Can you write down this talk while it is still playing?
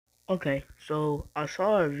Okay, so I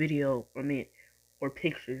saw a video, or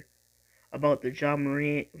picture about the John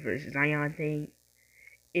Morant versus Zion thing,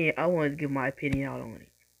 and I wanted to give my opinion out on it.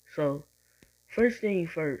 So, first thing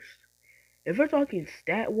first, if we're talking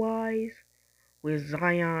stat wise with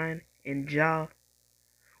Zion and Ja,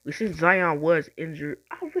 well, since Zion was injured,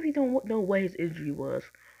 I really don't know what his injury was.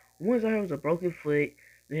 One Zion was a broken foot,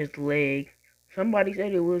 then his leg. Somebody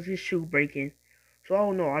said it was his shoe breaking. So I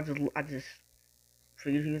don't know. I just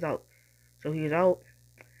figured he was out. So he was out.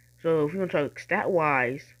 So if you want to talk stat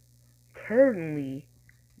wise, currently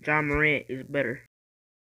John Morant is better.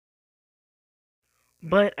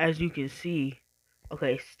 But as you can see,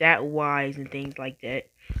 okay, stat wise and things like that,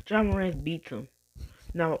 John Morant beats him.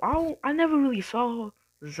 Now I never really saw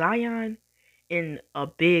Zion in a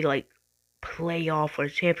big like playoff or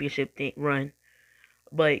championship thing run.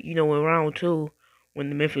 But you know in round two, when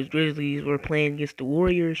the Memphis Grizzlies were playing against the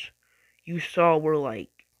Warriors, you saw where like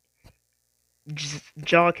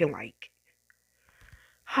Ja can like,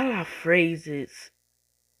 how do I phrase this?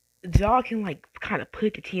 Ja can like kind of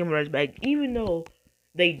put the team on his back, even though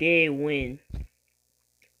they did win.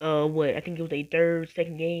 What I think it was a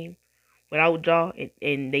second game without Ja,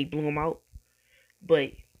 and they blew him out.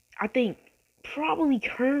 But I think probably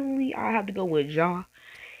currently I have to go with Ja.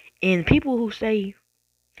 And the people who say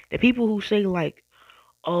like,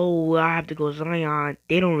 oh, well, I have to go Zion,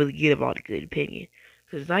 they don't really give out a good opinion.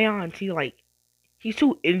 Cause Zion, he's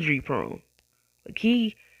too injury prone. Like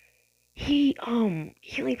he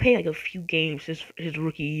only played like a few games his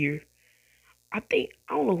rookie year. I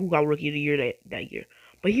don't know who got rookie of the year that year,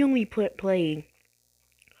 but he only played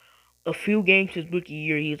a few games his rookie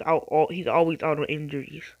year. He's always out on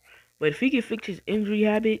injuries. But if he can fix his injury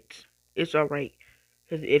habits, it's all right.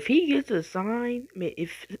 Because if he gets a sign, man,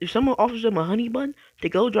 if someone offers him a honey bun to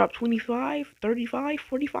go drop 25, 35,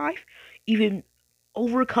 45, even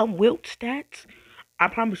overcome Wilt stats, I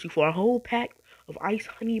promise you, for a whole pack of ice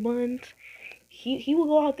honey buns, he will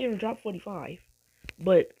go out there and drop 45.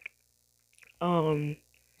 But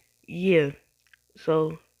yeah.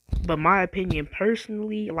 So, but my opinion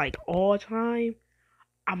personally, like all time,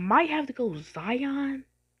 I might have to go Zion,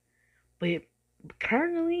 but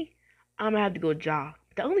currently, I'm gonna have to go Ja.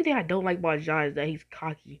 The only thing I don't like about Ja is that he's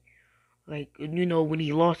cocky. Like, when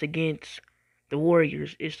he lost against the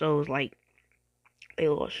Warriors, it shows like they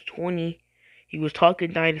lost 20. He was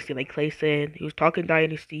talking dynasty, like Clay said. He was talking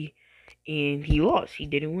dynasty, and he lost. He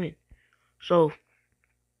didn't win. So,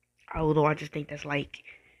 although I just think that's like,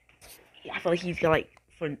 I feel like he's got like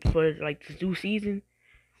for like this new season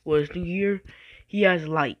or his new year, he has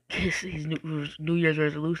like his New Year's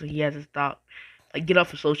resolution. He has to stop, like, get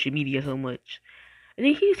off of social media so much. I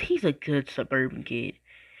think he's a good suburban kid.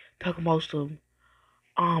 Talking about some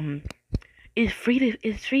it's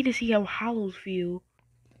free to see how hollows feel,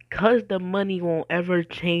 cause the money won't ever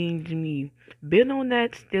change me. Been on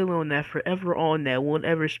that, still on that, forever on that, won't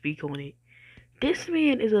ever speak on it. This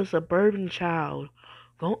man is a suburban child,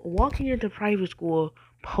 walking into private school,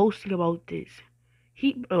 posting about this.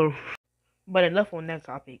 But enough on that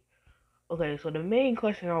topic. Okay, so the main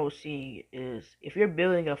question I was seeing is, if you're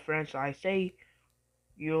building a franchise, say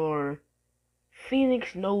your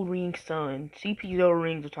Phoenix No Ring Sun, CP No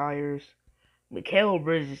Rings retires, Mikal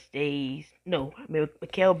Bridges stays. No,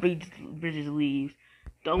 Bridges leaves.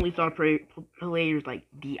 The only star players like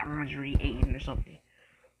DeAndre Ayton or something.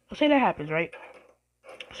 So say that happens, right?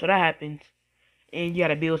 So that happens, and you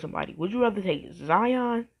gotta build somebody. Would you rather take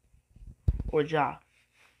Zion or Ja?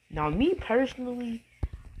 Now, me personally,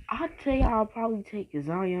 I'd say I'll probably take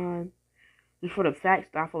Zion just for the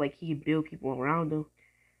fact that I feel like he can build people around him.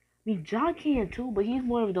 I mean, Ja can too, but he's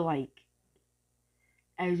more of the like,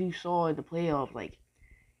 as you saw in the playoffs, like,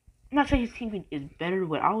 I'm not saying his team is better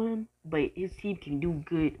without him, but his team can do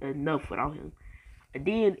good enough without him. And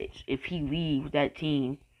then if he leaves that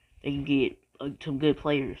team, they can get some good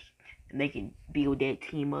players, and they can build that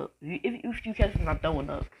team up. If you catch him not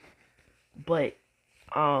throwing up, but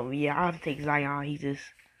yeah, I have to take Zion.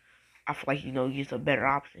 I feel like he's a better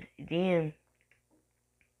option. Then,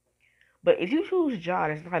 but if you choose Ja,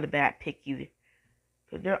 that's not a bad pick either.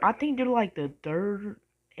 Cause I think they're like the third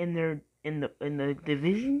in the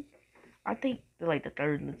division. I think they're like the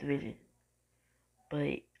third in the division.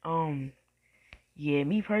 But yeah,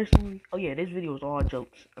 me personally. Oh yeah, this video is all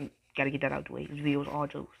jokes. Gotta get that out the way. This video is all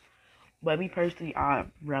jokes. But me personally,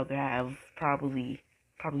 I'd rather have probably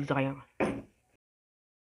Zion.